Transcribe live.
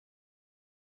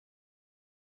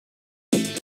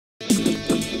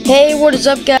Hey, what is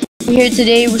up, guys? I'm here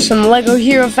today with some LEGO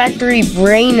Hero Factory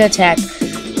Brain Attack.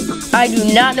 I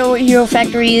do not know what Hero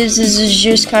Factory is. This is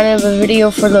just kind of a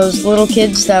video for those little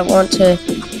kids that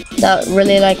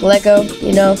really like LEGO,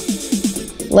 you know.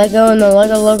 LEGO and the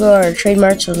LEGO logo are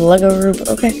trademarks of the LEGO group.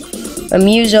 Okay.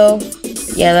 Amuso.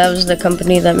 Yeah, that was the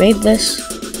company that made this.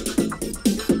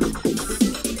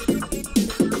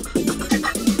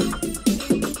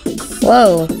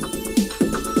 Whoa.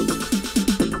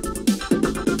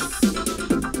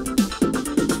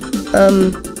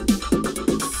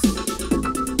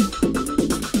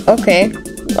 Okay,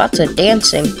 lots of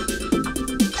dancing.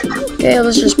 Okay,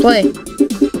 let's just play.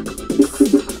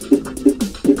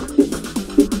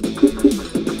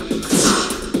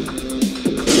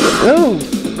 Ooh,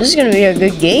 this is gonna be a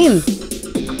good game.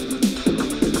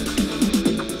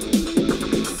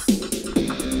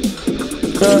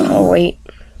 Oh, wait.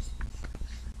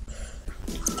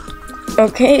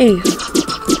 Okay.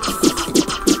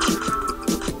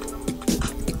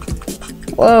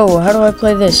 Whoa, how do I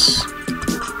play this?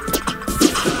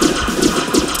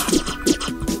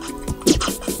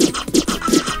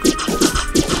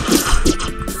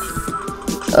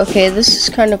 Okay, this is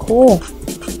kind of cool.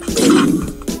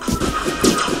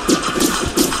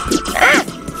 Ah!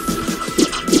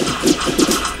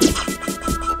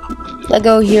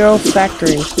 LEGO Hero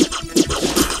Factory.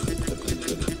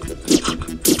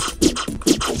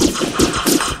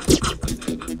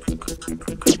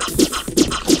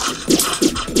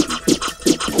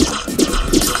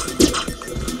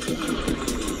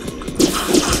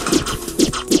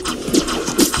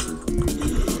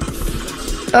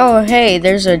 Oh, hey,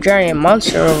 there's a giant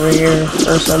monster over here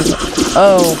or something.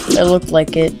 Oh, it looked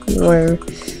like it.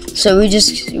 So we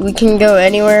can go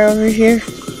anywhere over here?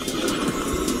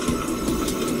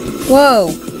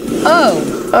 Whoa.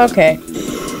 Oh, okay.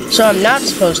 So I'm not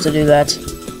supposed to do that.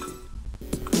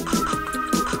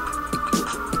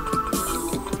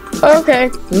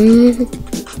 Okay.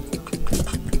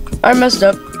 I messed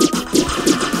up.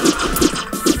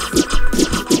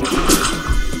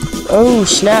 Oh,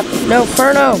 snap. No,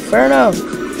 Ferno.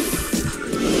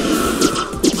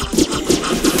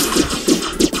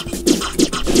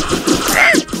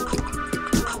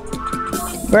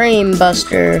 Brain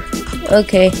Buster.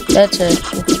 Okay, that's a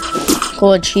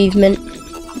cool achievement.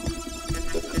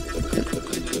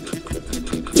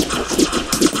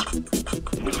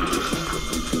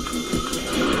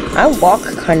 I walk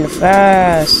kind of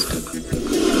fast.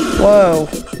 Whoa.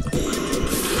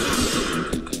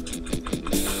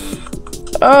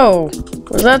 Oh,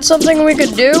 was that something we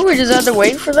could do? We just had to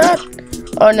wait for that?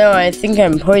 Oh no, I think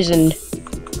I'm poisoned.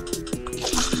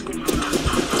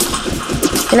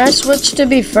 Can I switch to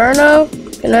be Ferno?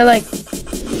 Can I like...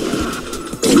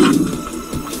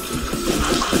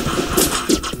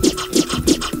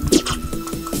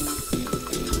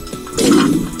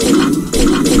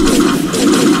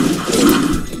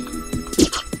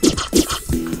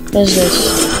 What is this?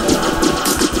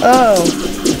 Oh.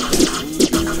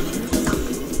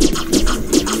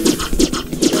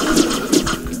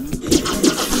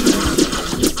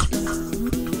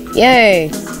 Yay!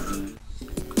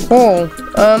 Cool.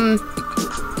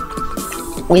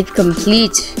 We've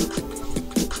complete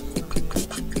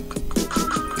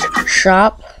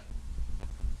shop.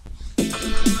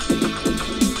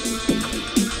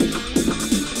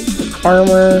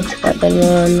 Armor, weapon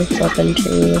 1, weapon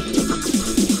 2.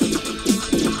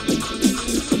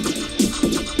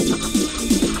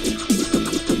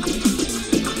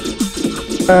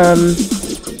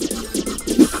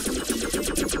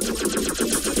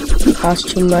 Cost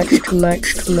too much.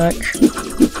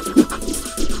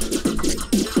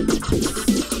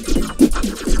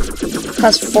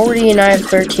 Cost 40 and I have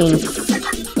 13.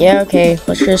 Yeah, okay,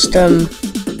 let's just,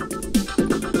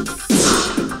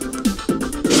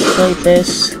 like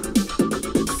this.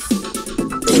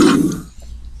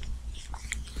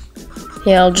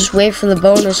 Yeah, I'll just wait for the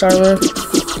bonus armor.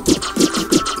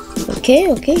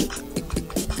 Okay.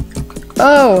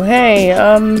 Oh, hey,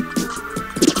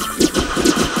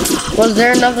 was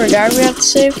there another guy we have to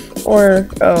save? Or,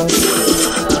 oh.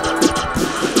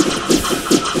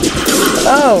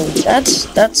 Oh,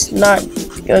 that's not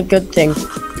a good thing,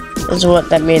 is what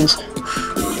that means.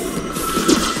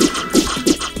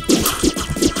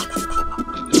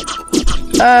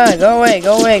 Go away.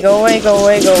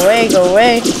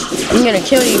 I'm gonna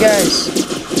kill you guys.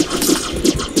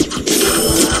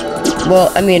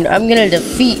 Well, I mean, I'm gonna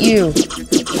defeat you.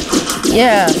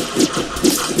 Yeah.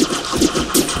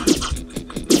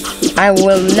 I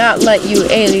will not let you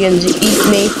aliens eat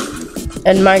me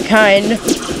and my kind.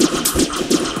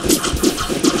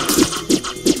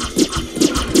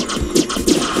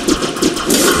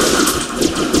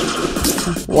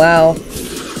 wow.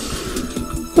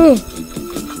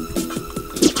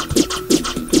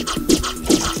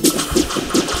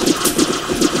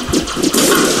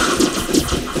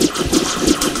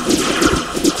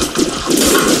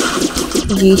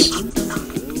 Jeez.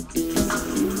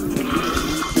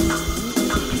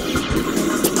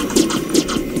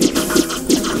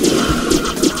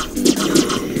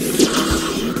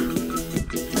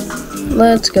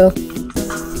 Let's go.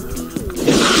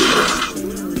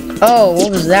 Oh, what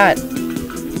was that?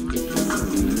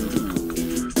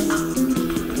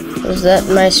 Was that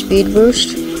my speed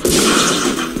boost?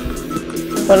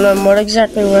 Hold on, what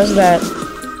exactly was that?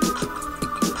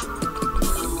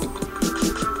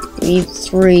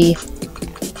 V3.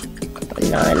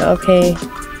 9, okay.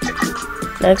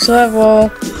 Next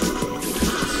level.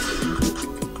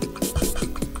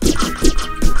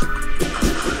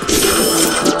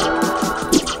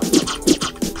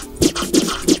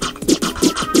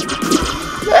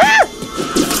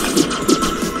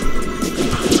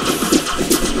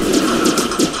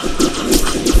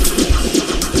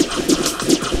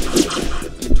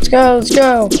 Let's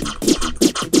go.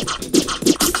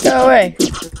 Go away.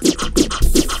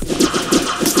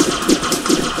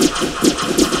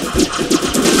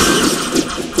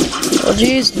 Oh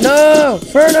jeez, no!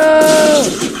 Furno!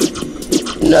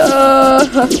 No!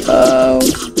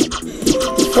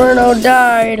 Furno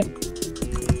died.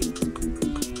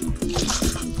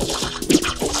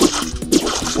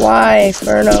 Why,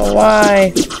 Furno,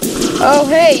 why? Oh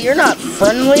hey, you're not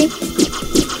friendly.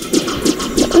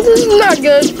 This is not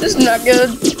good. This is not good.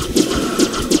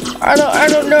 I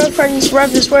don't know if I can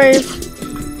survive this wave.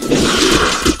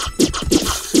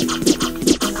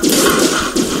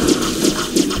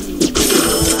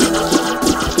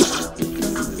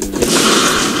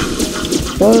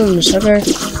 Boom, sucker.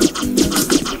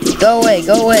 Go away,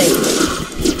 go away.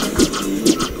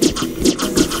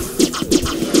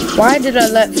 Why did I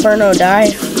let Furno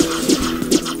die?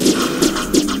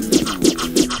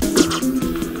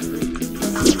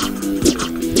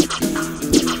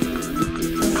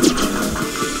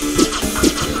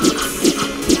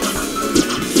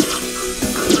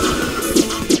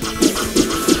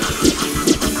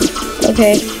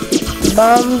 Okay,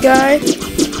 bomb guy.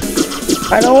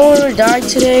 I don't want to die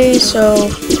today, so...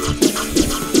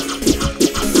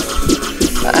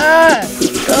 Ah!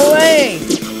 Go away!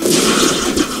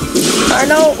 I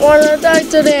don't want to die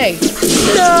today!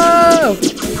 No!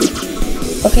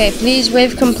 Okay, please,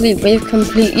 wave complete, wave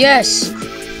complete. Yes!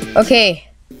 Okay,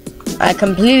 I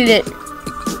completed it.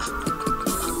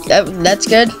 That's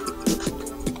good.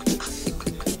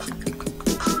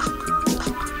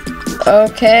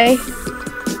 Okay.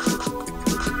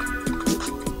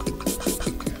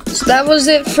 So that was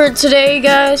it for today,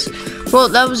 guys. Well,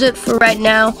 that was it for right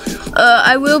now.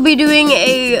 I will be doing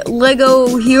a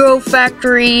Lego Hero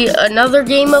Factory, another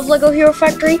game of Lego Hero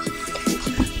Factory.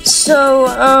 So,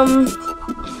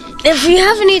 if you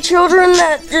have any children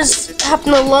that just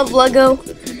happen to love Lego,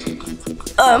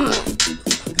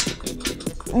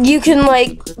 you can,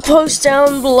 like, post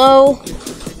down below,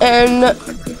 and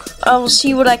I will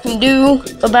see what I can do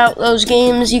about those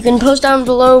games. You can post down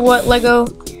below what Lego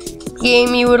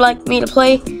game you would like me to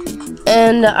play,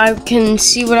 and I can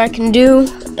see what I can do.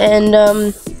 And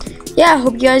yeah, I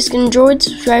hope you guys enjoyed.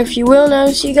 Subscribe if you will, and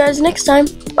I'll see you guys next time.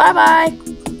 Bye bye.